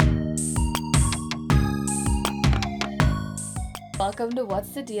Welcome to What's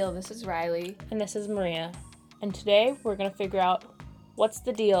the Deal? This is Riley. And this is Maria. And today we're going to figure out what's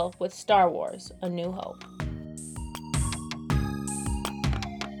the deal with Star Wars: A New Hope.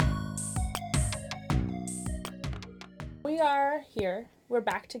 We are here. We're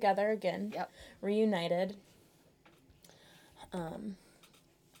back together again. Yep. Reunited.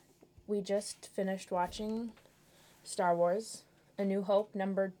 We just finished watching Star Wars: A New Hope,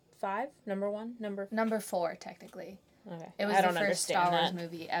 number 5, number 1, Number 4, technically. Okay. It was I the don't first understand Star Wars that.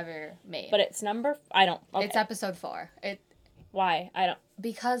 movie ever made. But it's okay. It's episode 4. Why?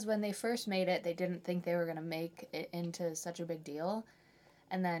 Because when they first made it, they didn't think they were going to make it into such a big deal.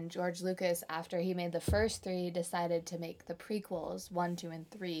 And then George Lucas, after he made the first 3, decided to make the prequels, 1, 2, and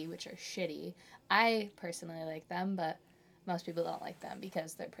 3, which are shitty. I personally like them, but most people don't like them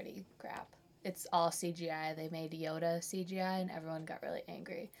because they're pretty crap. It's all CGI. They made Yoda CGI, and everyone got really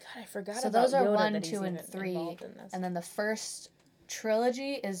angry. God, I forgot So about those are Yoda 1, that he's 2, and even 3, involved in this. and then the first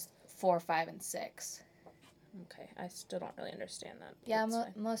trilogy is 4, 5, and 6. Okay, I still don't really understand that. Yeah, That's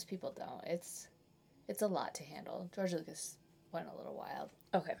fine. most people don't. It's a lot to handle. George Lucas went a little wild.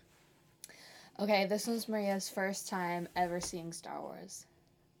 Okay. Okay, this was Maria's first time ever seeing Star Wars,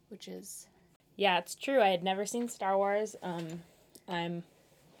 which is... Yeah, it's true. I had never seen Star Wars. I'm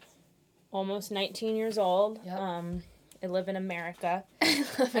almost 19 years old. Yep. I live in America.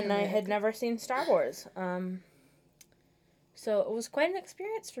 I had never seen Star Wars. So it was quite an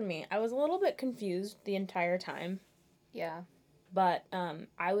experience for me. I was a little bit confused the entire time. Yeah. But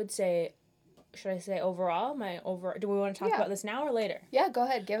I would say, should I say overall? Do we want to talk about this now or later? Yeah, go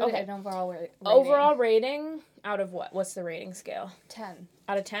ahead. Give it Okay. an overall rating. Overall rating out of what? What's the rating scale? 10.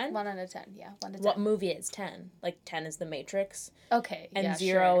 Out of 10? 1 out of 10, yeah. 1 to 10. What movie is 10? Like 10 is The Matrix. Okay, And yeah,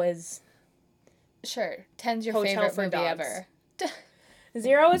 0 sure. is... Sure. 10's your Hotel favorite for movie Dogs. ever.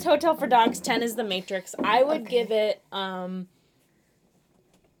 0 is Hotel for Dogs, 10 is The Matrix. I would give it, I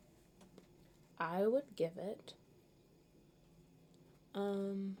would give it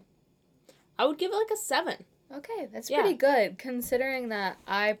like a 7. Okay, that's Yeah. pretty good, considering that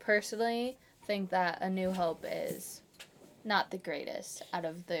I personally think that A New Hope is not the greatest out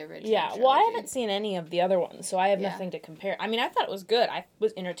of the original Yeah, trilogy. well, I haven't seen any of the other ones, so I have Yeah. nothing to compare. I mean, I thought it was good. I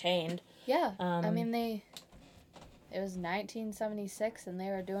was entertained. Yeah, I mean, it was 1976, and they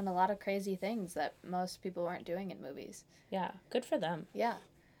were doing a lot of crazy things that most people weren't doing in movies. Yeah, good for them. Yeah.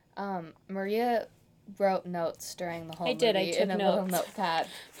 Maria wrote notes during the whole I did, I movie took in a little notes. notepad.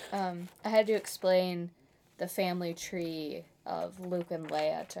 I had to explain the family tree of Luke and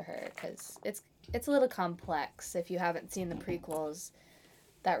Leia to her, because it's a little complex. If you haven't seen the prequels,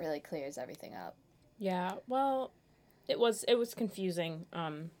 that really clears everything up. Yeah, well, it was confusing.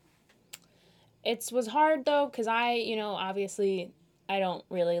 It was hard, though, because obviously, I don't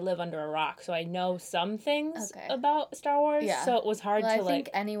really live under a rock, so I know some things about Star Wars, so it was hard to, I think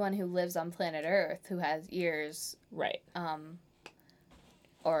anyone who lives on planet Earth who has ears... Right.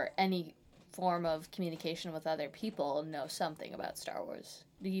 Or any form of communication with other people knows something about Star Wars.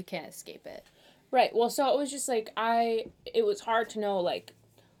 You can't escape it. Right, well, so it was just, it was hard to know,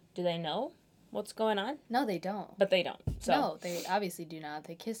 do they know what's going on? No, they don't. But they don't, so... No, they obviously do not.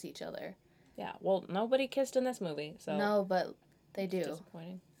 They kiss each other. Yeah, well, nobody kissed in this movie, so... No, but they do.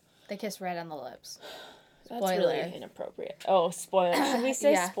 Disappointing. They kiss right on the lips. That's really inappropriate. Oh, spoiler. Should we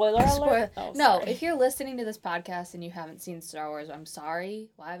say Yeah. spoiler alert? Oh, no, sorry. if you're listening to this podcast and you haven't seen Star Wars, I'm sorry.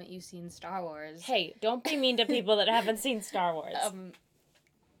 Why haven't you seen Star Wars? Hey, don't be mean to people that haven't seen Star Wars.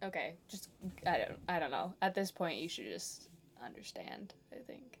 Okay, just, I don't know. At this point, you should just understand, I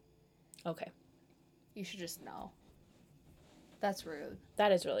think. Okay. You should just know. That's rude.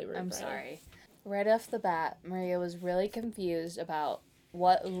 That is really rude. I'm Brian. sorry. Right off the bat, Maria was really confused about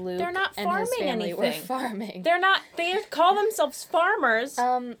what Luke They're not and his farming family were anything. farming. They're not. They call themselves farmers.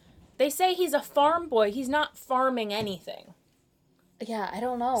 They They say he's a farm boy. He's not farming anything. Yeah, I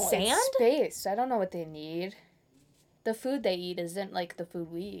don't know. Sand? It's space. I don't know what they need. The food they eat isn't like the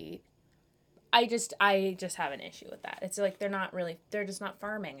food we eat. I just have an issue with that. It's like they're just not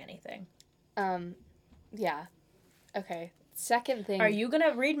farming anything. Yeah. Okay. Second thing. Are you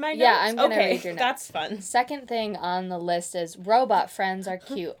gonna read my notes? Yeah, I'm gonna read your notes. That's fun. Second thing on the list is robot friends are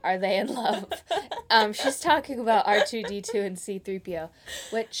cute. Are they in love? She's talking about R2-D2 and C-3PO,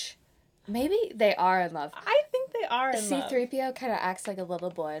 which maybe they are in love. I think they are in love. C-3PO kind of acts like a little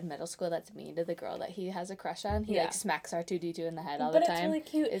boy in middle school that's mean to the girl that he has a crush on. He smacks R2-D2 in the head all the time. But it's really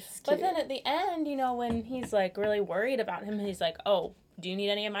cute. It's cute. But then at the end, when he's really worried about him, and he's like, "Oh, do you need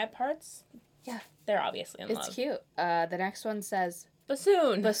any of my parts?" Yeah. They're obviously in love. It's cute. The next one says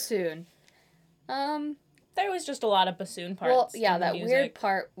Bassoon. bassoon. There was just a lot of bassoon parts. Well, yeah, in the that music. weird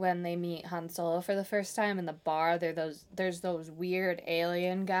part when they meet Han Solo for the first time in the bar. There's those weird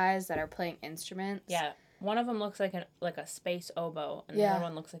alien guys that are playing instruments. Yeah, one of them looks like a space oboe, and the Yeah. other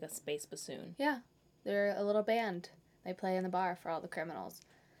one looks like a space bassoon. Yeah, they're a little band. They play in the bar for all the criminals.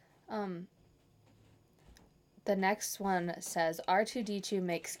 The next one says R2D2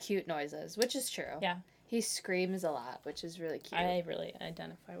 makes cute noises, which is true. Yeah. He screams a lot, which is really cute. I really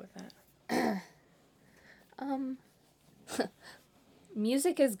identify with that.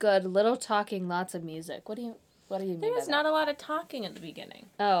 Music is good. Little talking, lots of music. What do you mean? There by was that? not a lot of talking at the beginning.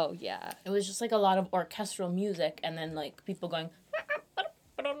 Oh yeah. It was just like a lot of orchestral music, and then like people going.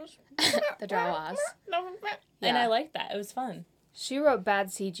 The drawas. And Yeah. I liked that. It was fun. She wrote bad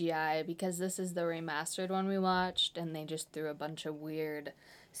CGI because this is the remastered one we watched, and they just threw a bunch of weird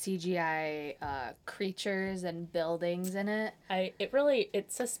CGI creatures and buildings in it. Yeah.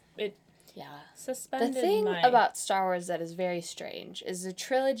 The Suspended thing my... about Star Wars that is very strange is the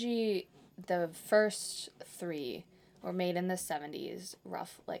trilogy, the first 3 were made in the 70s,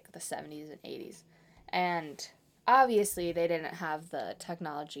 like the 70s and 80s. And obviously they didn't have the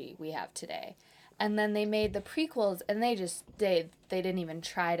technology we have today. And then they made the prequels, and they didn't even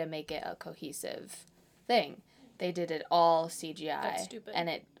try to make it a cohesive thing. They did it all CGI. That's stupid. And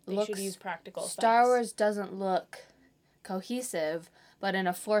They should use practical effects. Star Wars doesn't look cohesive, but in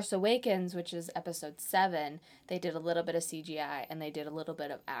A Force Awakens, which is episode 7, they did a little bit of CGI, and they did a little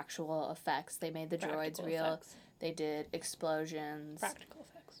bit of actual effects. They made the droids Practical real. effects. They did explosions. Practical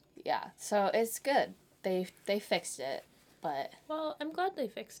effects. Yeah, so it's good. They fixed it, but Well, I'm glad they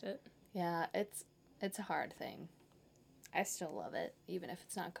fixed it. yeah, it's a hard thing. I still love it, even if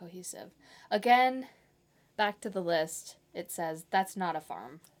it's not cohesive. Again, back to the list. It says that's not a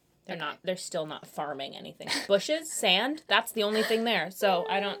farm. They're still not farming anything. Bushes, sand, that's the only thing there. So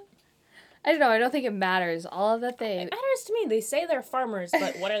I don't know. I don't think it matters. All that they It matters to me. They say they're farmers,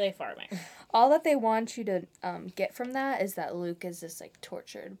 but what are they farming? all that they want you to get from that is that Luke is this like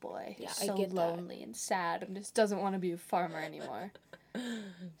tortured boy who's Yeah, I so get that. lonely and sad and just doesn't want to be a farmer anymore.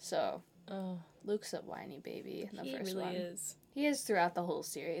 So Oh, Luke's a whiny baby in the he first really one. is. He is throughout the whole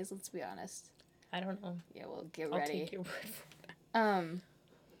series. Let's be honest. I don't know. Yeah, well, get I'll ready. take your word for it.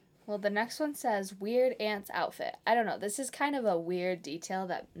 Well, the next one says weird aunt's outfit. I don't know. This is kind of a weird detail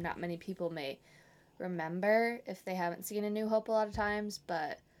that not many people may remember if they haven't seen A New Hope a lot of times,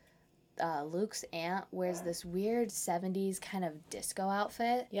 but Luke's aunt wears this weird 70s kind of disco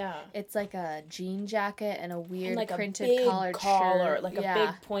outfit. Yeah. It's like a jean jacket and a weird And like printed a big collared collar, shirt. like a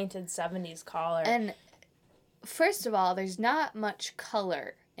big pointed 70s collar. And first of all, there's not much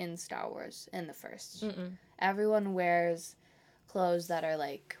color in Star Wars in the first. Mm-mm. Everyone wears clothes that are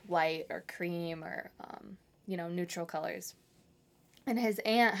like white or cream or neutral colors. And his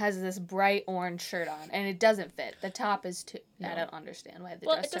aunt has this bright orange shirt on, and it doesn't fit. The top is too. No. I don't understand why they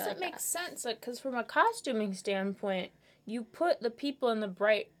Well, dressed it her doesn't like make sense, because from a costuming standpoint, you put the people in the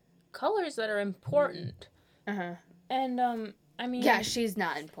bright colors that are important. Uh-huh. And, I mean... Yeah, she's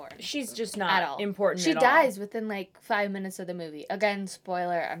not important. She's just not at all. important She at dies within like 5 minutes of the movie. Again,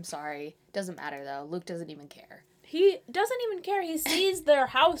 spoiler, I'm sorry. Doesn't matter though. Luke doesn't even care. He doesn't even care. He sees their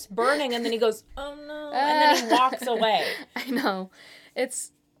house burning, and then he goes, oh no, and then he walks away. I know.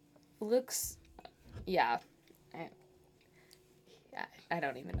 It's Luke's... Yeah. I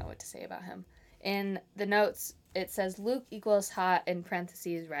don't even know what to say about him. In the notes, it says Luke equals hot in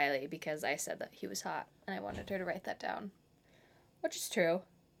parentheses Riley because I said that he was hot, and I wanted her to write that down. Which is true.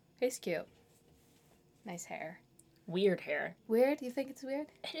 He's cute. Nice hair. Weird hair. Weird? You think it's weird?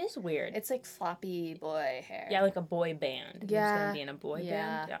 It is weird. It's like floppy boy hair. Yeah, like a boy band. He was Yeah. gonna be in a boy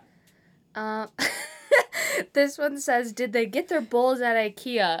band. Yeah. This one says, did they get their bowls at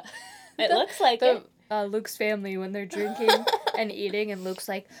IKEA? It looks like it. Luke's family when they're drinking and eating, and Luke's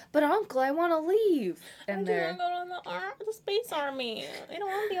like, but Uncle, I want to leave. And I want to go to the space army. I don't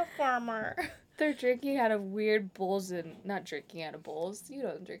want to be a farmer. They're drinking out of weird bowls and not drinking out of bowls. You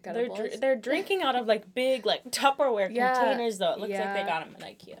don't drink out of bowls. They're drinking out of like big like Tupperware Yeah, containers though. It looks like yeah. they got them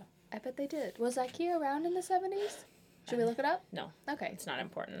at IKEA. I bet they did. Was IKEA around in the 70s? Should we look it up? No. Okay. It's not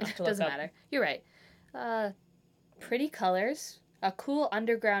important enough to look Doesn't up. matter. You're right. Pretty colors. A cool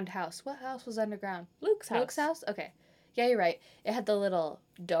underground house. What house was underground? Luke's house. Luke's house? Okay. Yeah, you're right. It had the little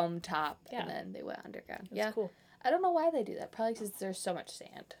dome top, Yeah. and then they went underground. That's Yeah. cool. I don't know why they do that. Probably because there's so much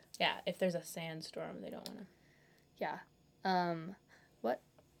sand. Yeah, if there's a sandstorm, they don't want to. Yeah. What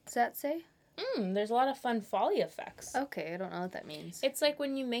does that say? There's a lot of fun folly effects. Okay, I don't know what that means. It's like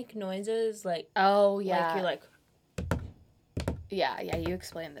when you make noises, like, Oh, yeah. like you're like, Yeah, you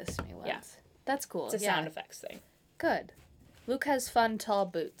explained this to me once. Yeah. That's cool. it's a yeah. sound effects thing. Good. Luke has fun, tall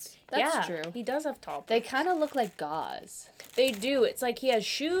boots. That's true. He does have tall boots. They kind of look like gauze. They do. It's like he has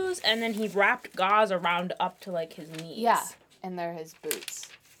shoes, and then he wrapped gauze around up to, like, his knees. Yeah, and they're his boots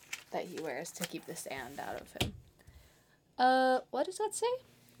that he wears to keep the sand out of him. What does that say?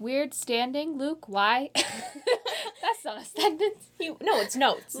 Weird standing, Luke. Why? That's not a sentence. No, it's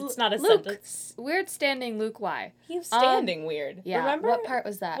notes. It's not a Luke, sentence. Weird standing, Luke. Why? He was standing weird. Yeah. Remember? What part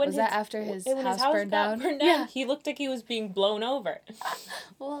was that? Was that after his house burned down? Yeah. He looked like he was being blown over.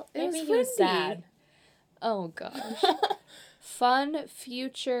 Well, Maybe he was sad. Oh gosh. Fun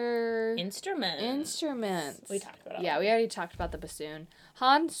future instruments. We talked about it. Yeah, we already talked about the bassoon.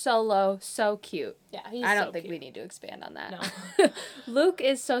 Han Solo, so cute. Yeah, he's I don't so think cute. we need to expand on that. No. Luke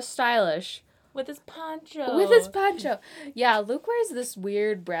is so stylish. With his poncho. Yeah, Luke wears this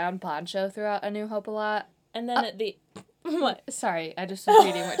weird brown poncho throughout A New Hope a lot. And then at the... What? Sorry, I just was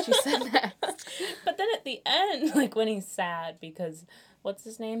reading what she said next. But then at the end, like when he's sad because... What's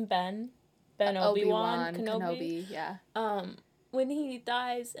his name? Ben Obi-Wan Kenobi. Yeah. When he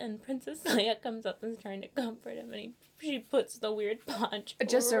dies and Princess Leia comes up and is trying to comfort him and she puts the weird poncho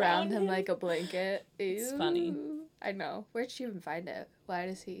just around him like a blanket. It's funny. I know. Where'd she even find it? Why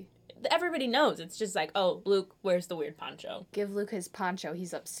does he... Everybody knows. It's just like, oh, Luke, where's the weird poncho? Give Luke his poncho.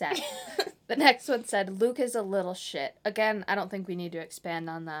 He's upset. The next one said, Luke is a little shit. Again, I don't think we need to expand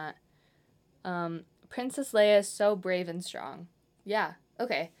on that. Princess Leia is so brave and strong. Yeah,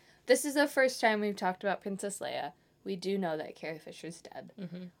 okay. This is the first time we've talked about Princess Leia. We do know that Carrie Fisher's dead.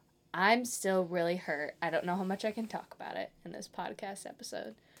 Mm-hmm. I'm still really hurt. I don't know how much I can talk about it in this podcast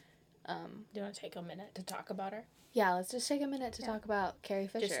episode. Do you want to take a minute to talk about her? Yeah, let's just take a minute to talk about Carrie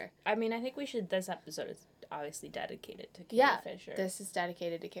Fisher. I think we should... This episode is obviously dedicated to Carrie Fisher. This is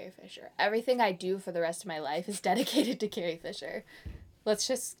dedicated to Carrie Fisher. Everything I do for the rest of my life is dedicated to Carrie Fisher. Let's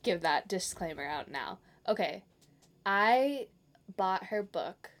just give that disclaimer out now. Okay, I bought her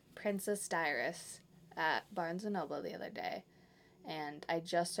book, Princess Diaries, at Barnes & Noble the other day, and I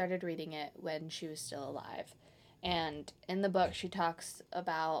just started reading it when she was still alive. And in the book, she talks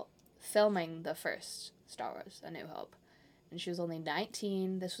about filming the first Star Wars, A New Hope. And she was only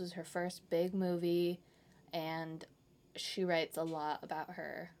 19. This was her first big movie, and she writes a lot about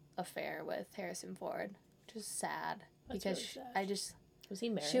her affair with Harrison Ford, which is sad. That's because really sad. Was he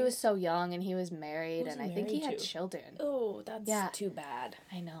married? She was so young, and he was married, and I think he had children. Oh, that's too bad.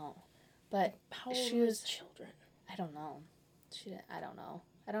 I know. But how old were his children? I don't know. I don't know.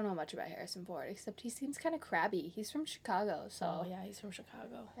 I don't know much about Harrison Ford, except he seems kind of crabby. He's from Chicago, so... Oh, yeah, he's from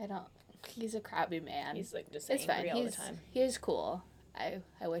Chicago. He's a crabby man. He's, like, just angry all the time. He's cool. I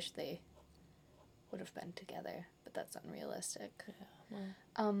wish they would have been together, but that's unrealistic. Yeah,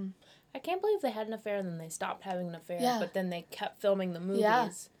 well... I can't believe they had an affair and then they stopped having an affair, but then they kept filming the movies. Yeah,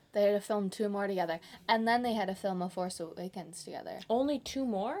 they had to film 2 more together. And then they had to film A Force Awakens together. Only 2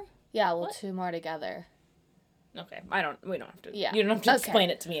 more? Yeah, well, what? 2 more together. Okay, we don't have to, you don't have to explain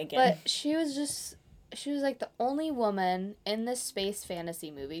it to me again. But she was like the only woman in this space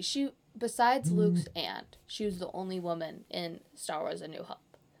fantasy movie. Besides Luke's aunt, she was the only woman in Star Wars A New Hope.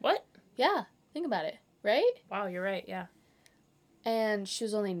 What? Yeah, think about it, right? Wow, you're right, yeah. And she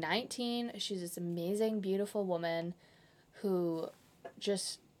was only 19. She's this amazing, beautiful woman who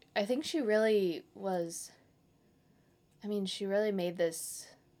just, I think she really was, she really made this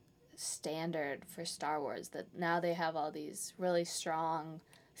standard for Star Wars that now they have all these really strong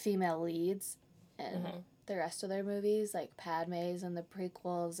female leads in the rest of their movies, like Padme's in the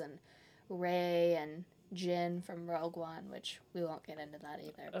prequels and Rey and Jyn from Rogue One, which we won't get into that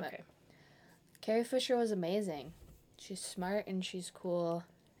either. Okay. But Carrie Fisher was amazing. She's smart and she's cool,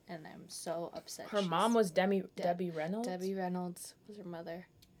 and I'm so upset. Her mom was Debbie Reynolds? Debbie Reynolds was her mother.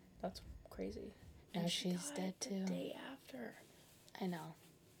 That's crazy. And she's dead too. The day after. I know.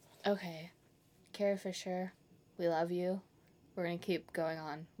 Okay. Carrie Fisher, we love you. We're going to keep going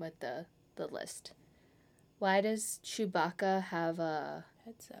on with the list. Why does Chewbacca have a...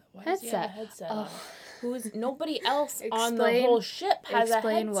 Headset. Why does he have a headset on? Nobody else on the whole ship has a headset.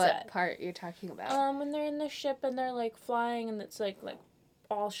 Explain what part you're talking about. When they're in the ship and they're, like, flying and it's, like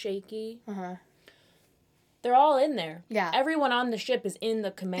all shaky. Uh-huh. They're all in there. Yeah. Everyone on the ship is in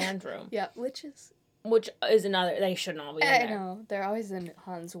the command room. Yeah, which is another... They shouldn't all be in there. I know. They're always in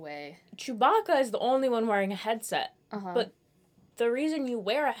Han's way. Chewbacca is the only one wearing a headset. Uh-huh. But... The reason you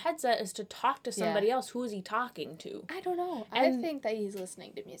wear a headset is to talk to somebody else. Who is he talking to? I don't know. I think that he's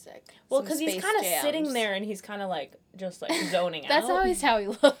listening to music. Well, because he's kind of sitting there and he's kind of like, just like zoning out. That's always how he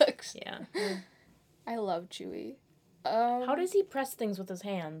looks. Yeah. I love Chewie. How does he press things with his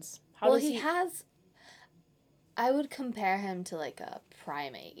hands? He has... I would compare him to like a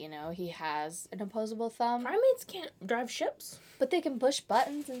primate, you know? He has an opposable thumb. Primates can't drive ships. But they can push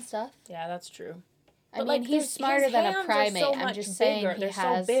buttons and stuff. Yeah, that's true. I mean, like, he's smarter than a primate. I'm just saying he They're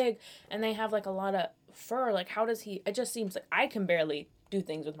has... so big, and they have, like, a lot of fur. Like, how does he... It just seems like I can barely do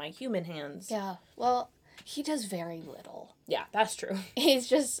things with my human hands. Yeah, well, he does very little. Yeah, that's true. He's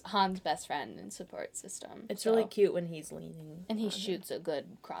just Han's best friend and support system. It's really cute when he's leaning. And he shoots a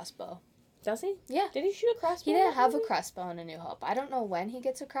good crossbow. Does he? Yeah. Did he shoot a crossbow? He didn't have a crossbow in A New Hope. I don't know when he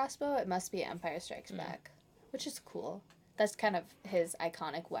gets a crossbow. It must be Empire Strikes Back, which is cool. That's kind of his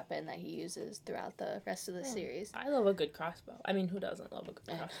iconic weapon that he uses throughout the rest of the series. I love a good crossbow. I mean, who doesn't love a good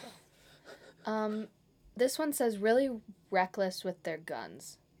crossbow? This one says really reckless with their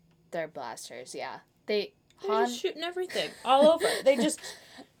guns. Their blasters, yeah. They're just shooting everything all over. They just...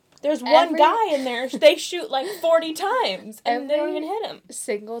 There's one guy in there, they shoot like 40 times, and they don't even hit him.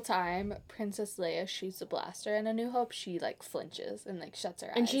 Single time Princess Leia shoots a blaster in A New Hope, she, like, flinches and, like, shuts her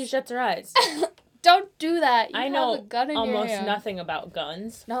eyes. And she shuts her eyes. Don't do that. You I know have a gun in almost your hand. nothing about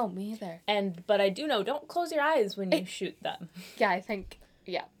guns. No, me either. But I do know, don't close your eyes when you shoot them. Yeah, I think,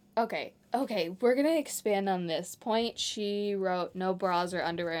 yeah. Okay, we're going to expand on this point. She wrote, no bras or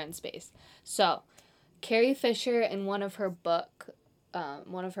underwear in space. So, Carrie Fisher, in one of her books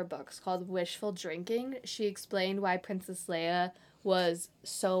called Wishful Drinking, she explained why Princess Leia was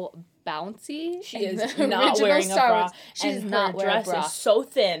so bouncy. She is not wearing a bra. She's not wearing a bra. Her dress is so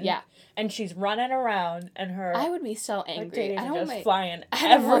thin. Yeah. And she's running around, and her... I would be so angry. I don't just flying I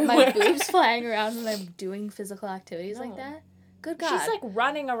don't everywhere. want my boobs flying around when I'm doing physical activities like that. Good God. She's, like,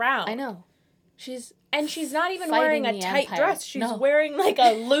 running around. I know. And she's not even wearing a tight dress. She's wearing, like,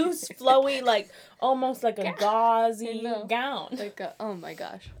 a loose, flowy, like, almost like a gauzy gown. Oh, my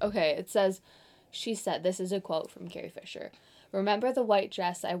gosh. Okay, it says, she said, this is a quote from Carrie Fisher. Remember the white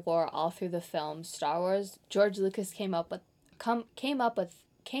dress I wore all through the film Star Wars? George Lucas came up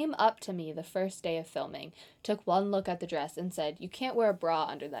to me the first day of filming, took one look at the dress, and said, you can't wear a bra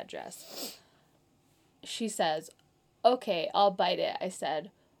under that dress. She says, okay, I'll bite it. I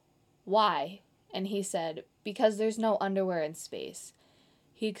said, why? And he said, because there's no underwear in space.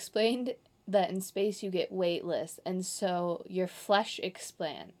 He explained that in space you get weightless, and so your flesh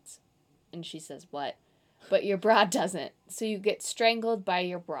expands. And she says, what? But your bra doesn't, so you get strangled by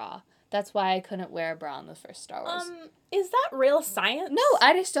your bra. That's why I couldn't wear a bra in the first Star Wars. Is that real science? No,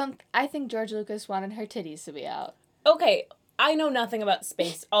 I think George Lucas wanted her titties to be out. Okay, I know nothing about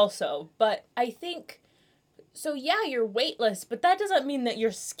space also, but I think... So yeah, you're weightless, but that doesn't mean that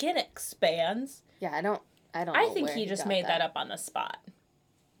your skin expands. Yeah, I don't know. I think he just made that up on the spot.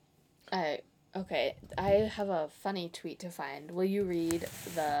 Okay, I have a funny tweet to find. Will you read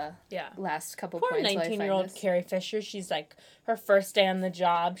the last couple points? Poor 19-year-old Carrie Fisher. She's like her first day on the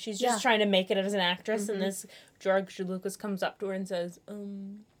job. She's just trying to make it as an actress, and this George Lucas comes up to her and says,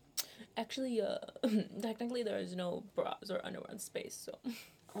 actually, technically there is no bras or underwear in space, so...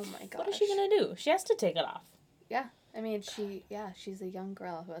 Oh my gosh. What is she gonna do? She has to take it off. Yeah, I mean, she's a young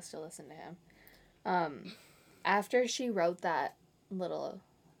girl who has to listen to him. After she wrote that little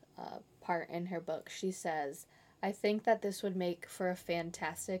part in her book, she says, I think that this would make for a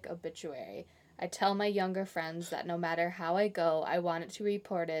fantastic obituary. I tell my younger friends that no matter how I go, I want it to be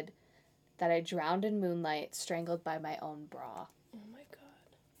reported that I drowned in moonlight, strangled by my own bra. Oh my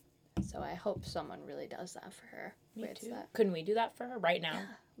God. So I hope someone really does that for her. Me too. Couldn't we do that for her right now?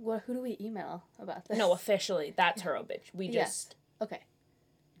 Well, who do we email about this? No, officially. That's her obituary. We just... Okay.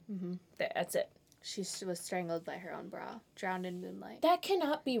 Mm-hmm. That's it. She was strangled by her own bra, drowned in moonlight. That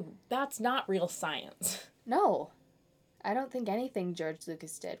cannot be... That's not real science. No. I don't think anything George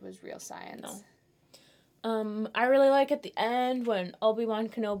Lucas did was real science. No. I really like at the end when Obi-Wan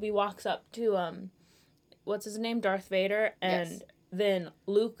Kenobi walks up to, what's his name? Darth Vader. And then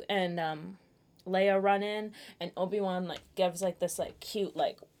Luke and, Leia run in, and Obi-Wan, like, gives, like, this, like, cute,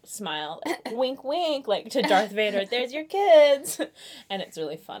 like, smile, like, wink, wink, like, to Darth Vader, there's your kids, and it's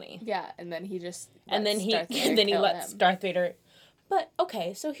really funny. Yeah, and then he just lets Darth Vader, but,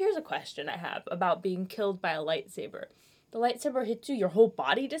 okay, so here's a question I have about being killed by a lightsaber. The lightsaber hits you, your whole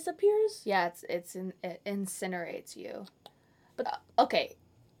body disappears? Yeah, it incinerates you. But, okay,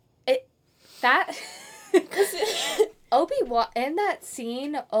 Obi-Wan, in that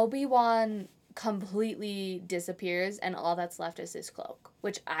scene, Obi-Wan completely disappears, and all that's left is his cloak,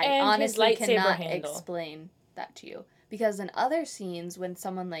 which I honestly cannot explain that to you. Because in other scenes, when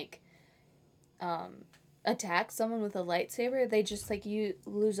someone, like, attacks someone with a lightsaber, they just, like, you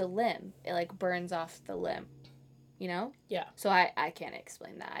lose a limb. It, like, burns off the limb. you know? Yeah. So I can't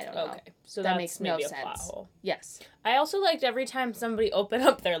explain that. I don't know. Okay. So That that makes makes maybe no a plot sense. hole. Yes. I also liked every time somebody opened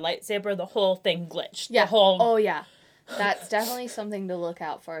up their lightsaber, the whole thing glitched. Yeah. The whole... Oh, yeah. That's definitely something to look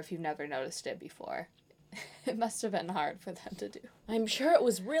out for if you've never noticed it before. It must have been hard for them to do. I'm sure it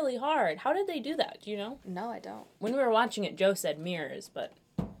was really hard. How did they do that? Do you know? No, I don't. When we were watching it, Joe said mirrors, but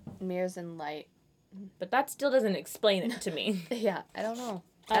Mirrors and light. that still doesn't explain it to me. Yeah, I don't know.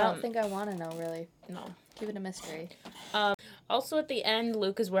 I don't think I want to know, really. No. Keep it a mystery. Also, at the end,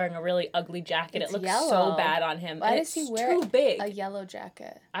 Luke is wearing a really ugly jacket. It's it looks yellow. so bad on him. Why and does he it's wear too big. a yellow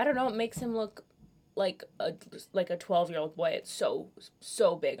jacket? I don't know. It makes him look like a 12-year-old boy. It's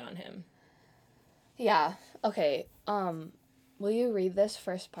so big on him. Yeah. Okay. Will you read this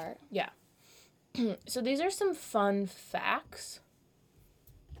first part? Yeah. So these are some fun facts.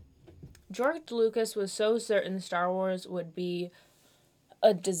 George Lucas was so certain Star Wars would be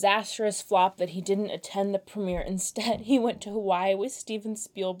a disastrous flop that he didn't attend the premiere. Instead, he went to Hawaii with Steven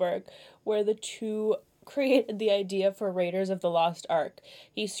Spielberg, where the two created the idea for Raiders of the Lost Ark.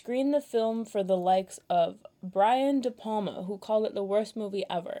 He screened the film for the likes of Brian De Palma, who called it the worst movie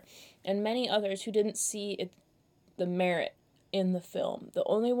ever, and many others who didn't see the merit in the film. The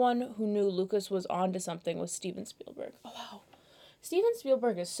only one who knew Lucas was onto something was Steven Spielberg. Oh, wow. Steven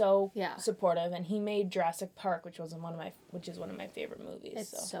Spielberg is so supportive, and he made Jurassic Park, which is one of my favorite movies.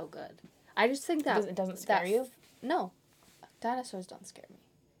 It's so good. I just think that it doesn't scare you. No, dinosaurs don't scare me.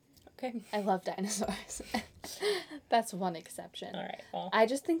 Okay, I love dinosaurs. That's one exception. All right. Well, I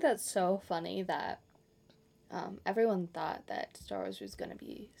just think that's so funny that everyone thought that Star Wars was gonna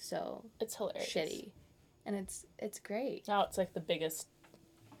be so it's hilarious, shitty, and it's great. Now it's like the biggest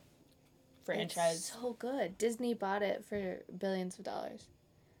franchise. It's so good. Disney bought it for billions of dollars.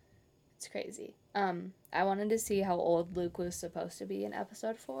 It's crazy. I wanted to see how old Luke was supposed to be in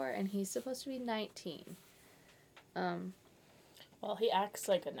episode 4, and he's supposed to be 19. Well, he acts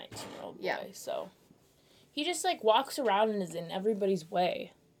like a 19-year-old boy, so he just like walks around and is in everybody's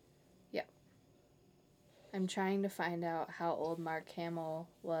way. Yeah. I'm trying to find out how old Mark Hamill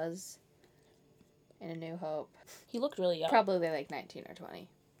was in A New Hope. He looked really young. Probably like 19 or 20.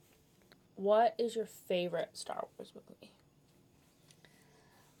 What is your favorite Star Wars movie?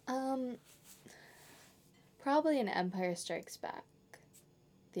 Probably an Empire Strikes Back.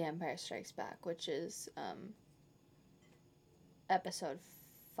 The Empire Strikes Back, which is episode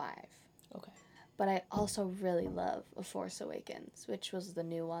 5. Okay. But I also really love A Force Awakens, which was the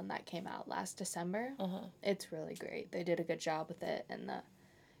new one that came out last December. It's really great. They did a good job with it, and the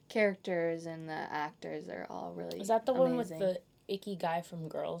characters and the actors are all really Is that the amazing. one with the icky guy from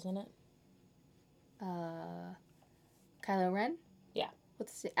Girls in it? Kylo Ren? Yeah.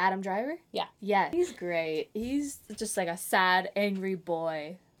 What's it, Adam Driver? Yeah. Yeah. He's great. He's just like a sad, angry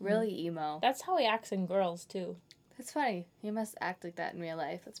boy. Really emo. That's how he acts in Girls, too. That's funny. He must act like that in real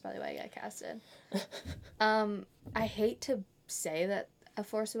life. That's probably why he got casted. I hate to say that A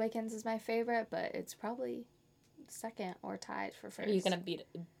Force Awakens is my favorite, but it's probably second or tied for first. Are you gonna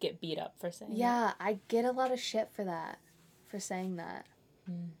get beat up for saying that? Yeah, I get a lot of shit for that. For saying that.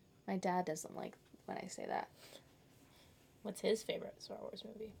 My dad doesn't like when I say that. What's his favorite Star Wars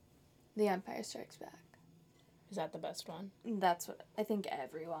movie? The Empire Strikes Back. Is that the best one? That's what I think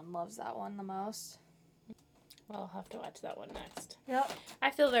everyone loves that one the most. Well, I'll have to watch that one next. Yep.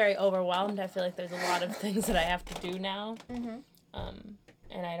 I feel very overwhelmed. I feel like there's a lot of things that I have to do now. And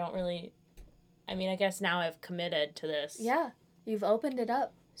I don't really... I mean, I guess now I've committed to this. Yeah. You've opened it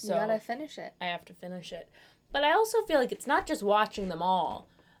up. So you gotta finish it. I have to finish it. But I also feel like it's not just watching them all.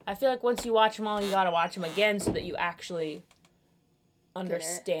 I feel like once you watch them all, you gotta watch them again so that you actually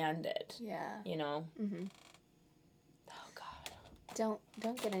understand it. Yeah. You know? Mm-hmm. Oh, God.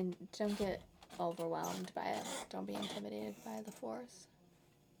 Don't get overwhelmed by it. Don't be intimidated by the Force.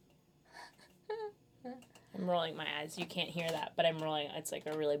 I'm rolling my eyes. You can't hear that, but I'm rolling. It's like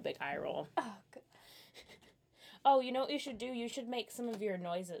a really big eye roll. Oh, good. Oh, you know what you should do? You should make some of your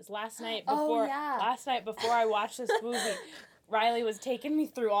noises. Last night before I watched this movie, Riley was taking me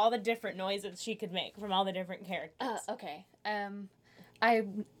through all the different noises she could make from all the different characters. Okay.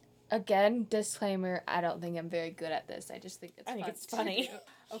 Again, disclaimer, I don't think I'm very good at this. I just think it's funny.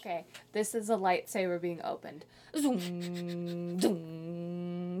 Okay, this is a lightsaber being opened. Zoom, zoom,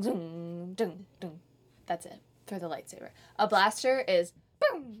 zoom, zoom, zoom. That's it for the lightsaber. A blaster is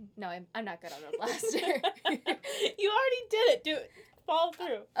boom. No, I'm not good on a blaster. You already did it. Do it. Follow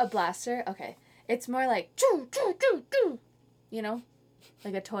through. A blaster? Okay. It's more like choo, choo, choo, choo. You know?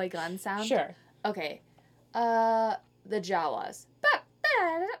 Like a toy gun sound? Sure. Okay. The Jawas.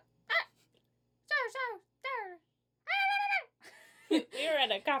 We were at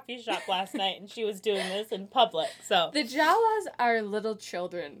at a coffee shop last night, and she was doing this in public, so. The Jawas are little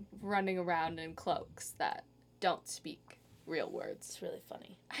children running around in cloaks that don't speak real words. It's really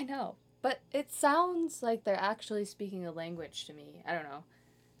funny. I know. But it sounds like they're actually speaking a language to me. I don't know.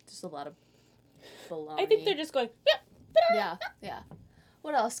 Just a lot of baloney. I think they're just going, Yeah, yeah.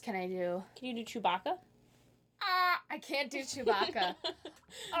 What else can I do? Can you do Chewbacca? I can't do Chewbacca.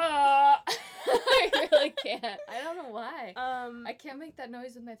 I really can't. I don't know why. I can't make that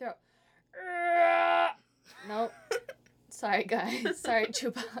noise with my throat. Nope. Sorry, guys. Sorry,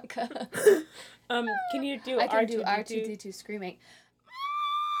 Chewbacca. Can you do I can R2D2? do R2D2 screaming.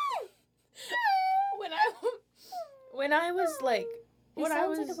 When I was like, He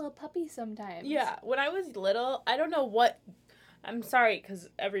sounds like a little puppy sometimes. Yeah, when I was little, I don't know what. I'm sorry, because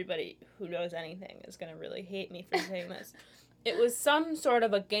everybody who knows anything is gonna really hate me for saying this. It was some sort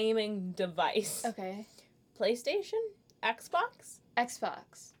of a gaming device. Okay. PlayStation? Xbox?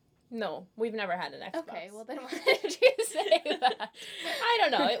 Xbox. No, we've never had an Xbox. Okay, well then why did you say that? I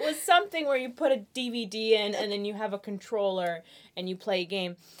don't know. It was something where you put a DVD in and then you have a controller and you play a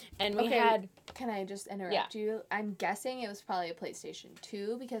game. And we had... Can I just interrupt you? I'm guessing it was probably a PlayStation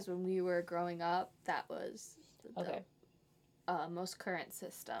 2 because when we were growing up, that was the most current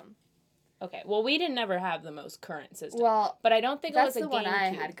system. Okay, well, we didn't never have the most current system. Well, but I don't think it was a that's the one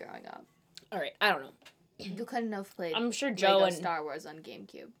I GameCube. had growing up. All right, I don't know. You couldn't have played I'm sure Joe Lego and Star Wars on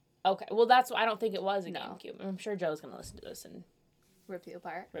GameCube. Okay, well, that's why I don't think it was a No. GameCube. I'm sure Joe's going to listen to this and Rip you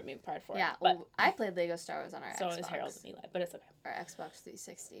apart. rip me apart for it. Yeah, But well, I played Lego Star Wars on our so Xbox. is Harold and Eli, but it's okay. Our Xbox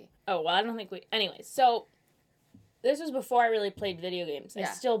 360. Oh, well, I don't think we... Anyways, so this was before I really played video games. Yeah.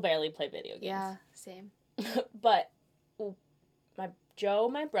 I still barely play video games. Yeah, same. But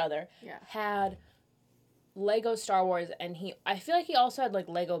my brother, Yeah. had Lego Star Wars, and I feel like he also had, like,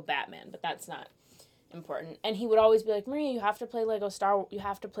 Lego Batman, but that's not important. And he would always be like, Maria, you have to play you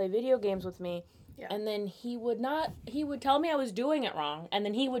have to play video games with me. Yeah. And then he would tell me I was doing it wrong, and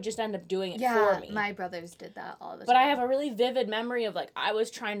then he would just end up doing it for Yeah, me. my brothers did that all the time. But I have a really vivid memory of, like, I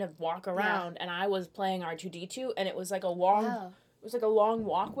was trying to walk around, and I was playing R2-D2, and it was like a long... Wow. It was like a long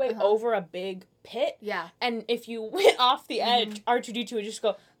walkway over a big pit. Yeah. And if you went off the edge, R2-D2 would just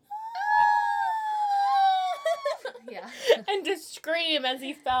go... Yeah. and just scream as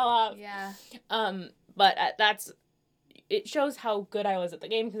he fell off. Yeah. But it shows how good I was at the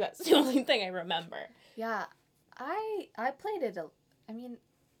game because that's the only thing I remember. Yeah. I played it I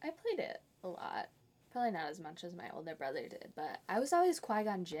played it a lot. Probably not as much as my older brother did, but I was always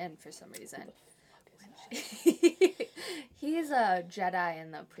Qui-Gon Jinn for some reason. He's a Jedi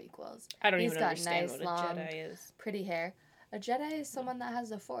in the prequels. I don't He's even got understand nice, what a long, Jedi is. pretty hair. A Jedi is someone that has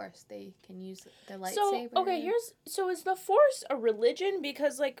the Force. They can use their lightsaber. So, okay, is the Force a religion?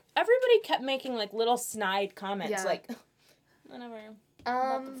 Because, like, everybody kept making, like, little snide comments, like, whatever,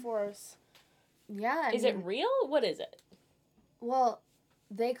 about the Force. Yeah. Is it real? What is it? Well,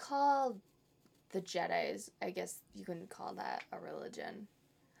 they call the Jedis, I guess you can call that a religion.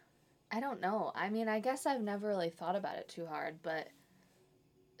 I don't know. I mean, I guess I've never really thought about it too hard, but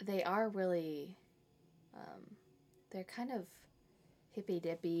they are really, they're kind of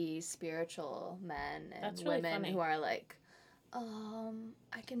hippy-dippy spiritual men and That's really women funny. who are like,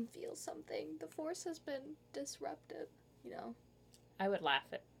 I can feel something. The Force has been disrupted, you know? I would laugh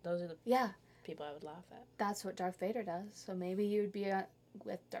at. Those are the Yeah, people I would laugh at. that's what Darth Vader does. So maybe you'd be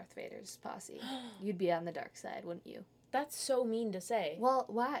with Darth Vader's posse. You'd be on the dark side, wouldn't you? That's so mean to say. Well,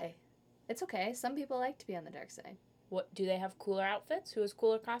 why? It's okay. Some people like to be on the dark side. What do they have cooler outfits? Who has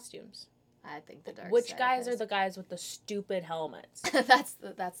cooler costumes? I think the dark Which side. guys are the guys with the stupid helmets? that's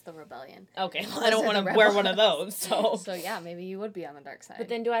the rebellion. Okay, well, I Those don't are want the to wear one rebels. of those. So, So yeah, maybe you would be on the dark side. but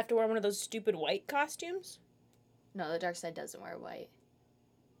then do I have to wear one of those stupid white costumes? No, the dark side doesn't wear white.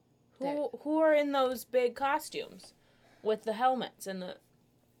 Who are in those big costumes with the helmets and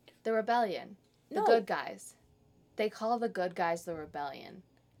The rebellion. The No. good guys. They call the good guys the rebellion.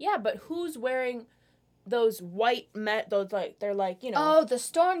 Yeah, but who's wearing those white those, like, they're like, you know. Oh, the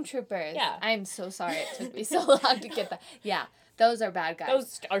stormtroopers. Yeah. I'm so sorry it took me so long to get that. Yeah, those are bad guys.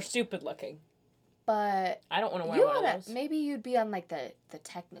 Those are stupid looking. But I don't want to wear you one of oughta, those. maybe you'd be on like the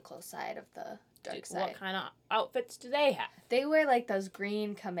technical side of the dark side. What kind of outfits do they have? They wear like those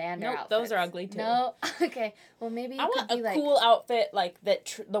green commander Nope, outfits. those are ugly too. No, okay. Well, maybe you I could want a be like cool outfit like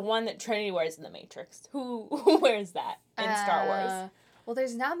that. The one that Trinity wears in the Matrix. Who wears that in Star Wars? Well,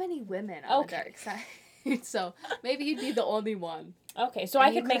 there's not many women on Okay. the dark side, so maybe you'd be the only one. Okay, so And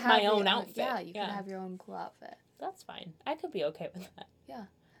I you could make my have own your outfit. Yeah, you could have your own cool outfit. That's fine. I could be okay with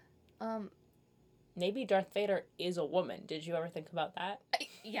that. Maybe Darth Vader is a woman. Did you ever think about that?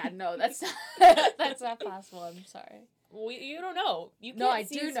 Yeah, no, that's not, that's not possible. I'm sorry. You don't know. You can't No, I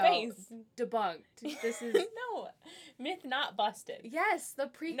see do his know. face. Debunked. This is... No. Myth not busted. Yes, the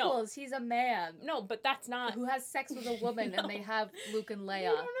prequels. No. He's a man. No, but that's not... Who has sex with a woman, No. and they have Luke and Leia. You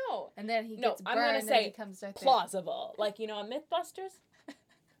don't know. And then he No, gets I'm burned gonna and say becomes Darth Vader. plausible. Like, you know, on Mythbusters?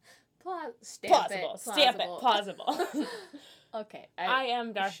 Stamp Stamp it. Plausible. Okay. I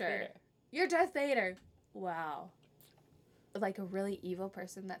am Darth sure. Vader. You're Darth Vader. Wow. Like a really evil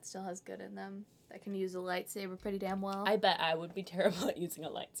person that still has good in them. That can use a lightsaber pretty damn well. I bet I would be terrible at using a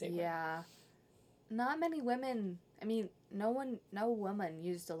lightsaber. Yeah. Not many women... I mean, no woman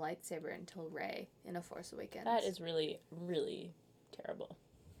used a lightsaber until Rey in A Force Awakens. That is really, really terrible.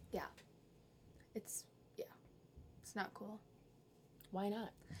 It's not cool. Why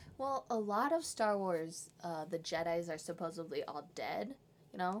not? Well, a lot of Star Wars, the Jedis are supposedly all dead,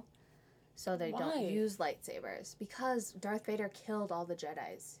 you know? So they don't use lightsabers. Because Darth Vader killed all the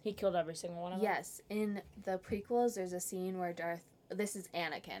Jedis. He killed every single one of them? Yes. In the prequels, there's a scene where this is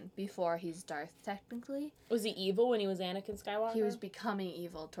Anakin, before he's Darth, technically. Was he evil when he was Anakin Skywalker? He was becoming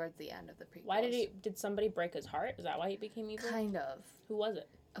evil towards the end of the prequels. Why did somebody break his heart? Is that why he became evil? Kind of. Who was it?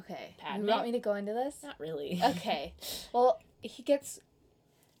 Okay. Padme? You want me to go into this? Not really. Okay. Well, he gets...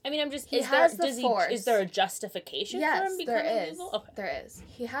 I mean, I'm just... He has the Force. Is there a justification for him becoming evil? Okay. There is.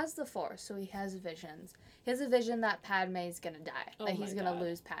 He has the Force, so he has visions. He has a vision that Padme's gonna die. Oh that he's gonna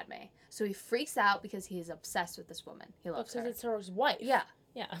lose Padme. So he freaks out because he's obsessed with this woman. He loves her. Because it's her wife. Yeah.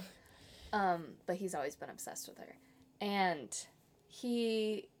 Yeah. But he's always been obsessed with her. And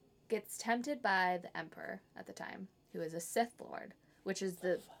he gets tempted by the Emperor at the time, who is a Sith Lord, which is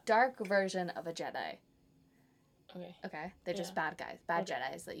the dark version of a Jedi. Okay. Okay? They're just bad guys. Bad Okay.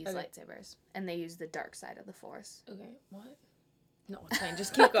 Jedis that use lightsabers. And they use the dark side of the Force. Okay. What? No, it's fine.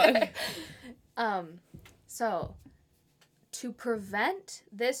 Just keep going. So, to prevent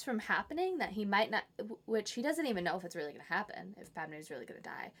this from happening, that he might not, which he doesn't even know if it's really going to happen, if Padme is really going to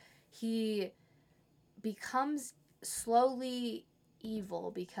die, he becomes slowly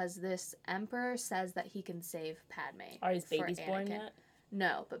evil because this Emperor says that he can save Padme. Are his babies born yet?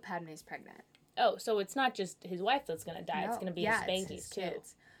 No, but Padme's pregnant. Oh, so it's not just his wife that's going to die. No. It's going to be his babies, too.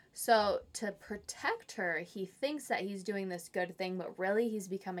 Kids. So, to protect her, he thinks that he's doing this good thing, but really he's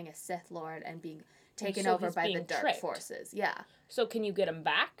becoming a Sith Lord and being taken over by the dark tricked. forces. Yeah. So can you get him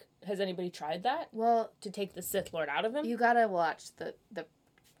back? Has anybody tried that? Well... To take the Sith Lord out of him? You gotta watch the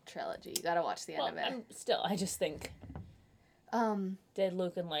trilogy. You gotta watch the end of it. I just think... Did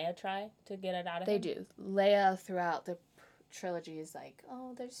Luke and Leia try to get it out of him? They do. Leia, throughout the trilogy, is like,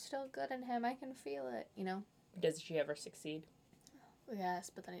 oh, there's still good in him. I can feel it, you know? Does she ever succeed?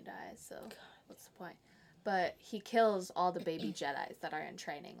 Yes, but then he dies, so what's the point? But he kills all the baby Jedis that are in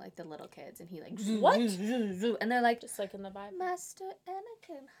training, like the little kids, and he like, what? And they're like, just like in the Bible. Master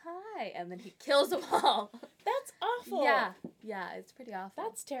Anakin, hi. And then he kills them all. That's awful. Yeah, it's pretty awful.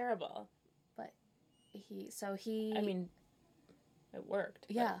 That's terrible. But he... I mean, it worked.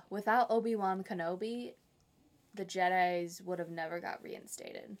 Yeah, without Obi-Wan Kenobi, the Jedis would have never got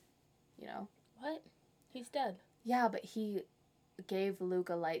reinstated, you know? What? He's dead. Yeah, but he gave Luke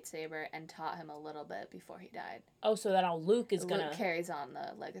a lightsaber and taught him a little bit before he died. Oh, so that now Luke is gonna... Luke carries on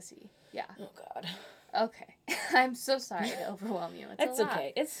the legacy. Yeah. Oh, God. Okay. I'm so sorry to overwhelm you. It's a lot.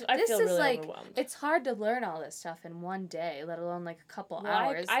 Okay. I feel really overwhelmed. It's hard to learn all this stuff in one day, let alone like a couple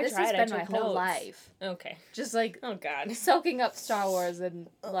hours. I this tried. has been I my took whole notes. life. Okay. Just like... Oh, God. soaking up Star Wars and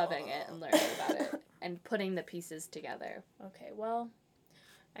loving it and learning about it. And putting the pieces together. Okay, well,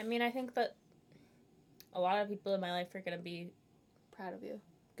 I mean, I think that a lot of people in my life are going to be proud of you.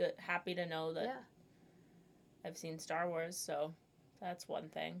 Good, happy to know that I've seen Star Wars, so that's one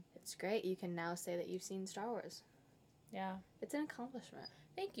thing. It's great. You can now say that you've seen Star Wars. Yeah. It's an accomplishment.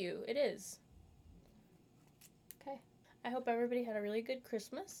 Thank you. It is. Okay. I hope everybody had a really good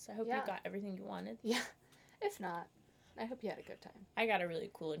Christmas. I hope you got everything you wanted. Yeah. If not, I hope you had a good time. I got a really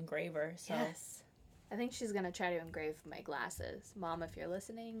cool engraver, so... Yes. I think she's going to try to engrave my glasses. Mom, if you're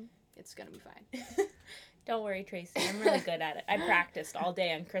listening, it's going to be fine. Don't worry, Tracy. I'm really good at it. I practiced all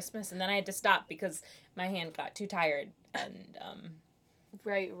day on Christmas, and then I had to stop because my hand got too tired. And,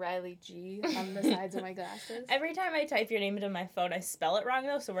 Write Riley G on the sides of my glasses. Every time I type your name into my phone, I spell it wrong,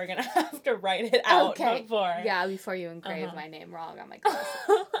 though, so we're going to have to write it out before. Yeah, before you engrave my name wrong on my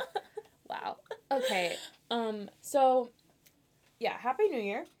glasses. Wow. Okay. So, yeah, Happy New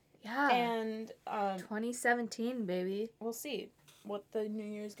Year. Yeah. And 2017, baby. We'll see what the New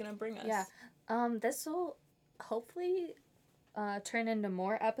Year's gonna bring us. Yeah. This will hopefully turn into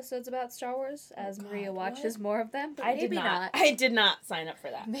more episodes about Star Wars as Maria watches more of them. But maybe not. I did not sign up for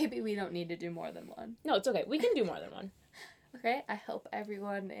that. Maybe we don't need to do more than one. No, it's okay. We can do more than one. Okay, I hope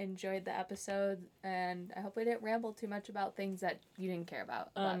everyone enjoyed the episode, and I hope we didn't ramble too much about things that you didn't care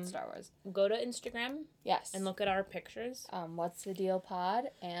about Star Wars. Go to Instagram. Yes. And look at our pictures. What's the Deal Pod,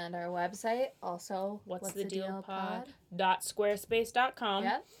 and our website also. What's the Deal Pod? .squarespace.com.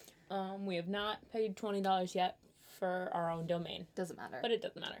 Yep. We have not paid $20 yet for our own domain. Doesn't matter. But it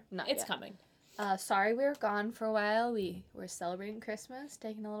doesn't matter. Not it's yet. coming. Sorry we were gone for a while. We were celebrating Christmas,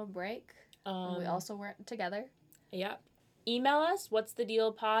 taking a little break. We also weren't together. Yep. Email us,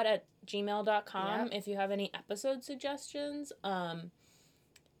 what'sthedealpod@gmail.com, Yep. if you have any episode suggestions.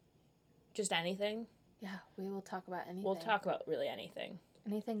 Just anything. Yeah, we will talk about anything. We'll talk about really anything.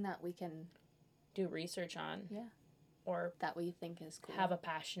 Anything that we can do research on. Yeah. Or that we think is cool. Have a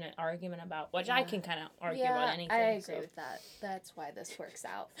passionate argument about, which I can kind of argue about anything. I agree with that. That's why this works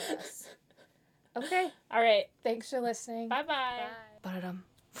out for us. Okay. All right. Thanks for listening. Bye-bye. Ba-da-dum.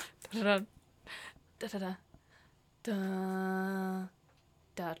 Da-da-dum. Da-da-da. Da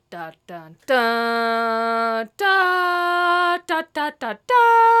da da da da da da da da da da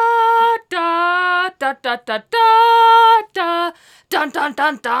da da da da dun dun dun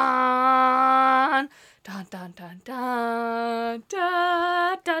dun dun dun dun dun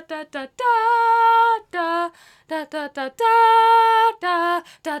da da da da da da da da da da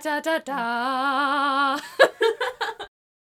da da da da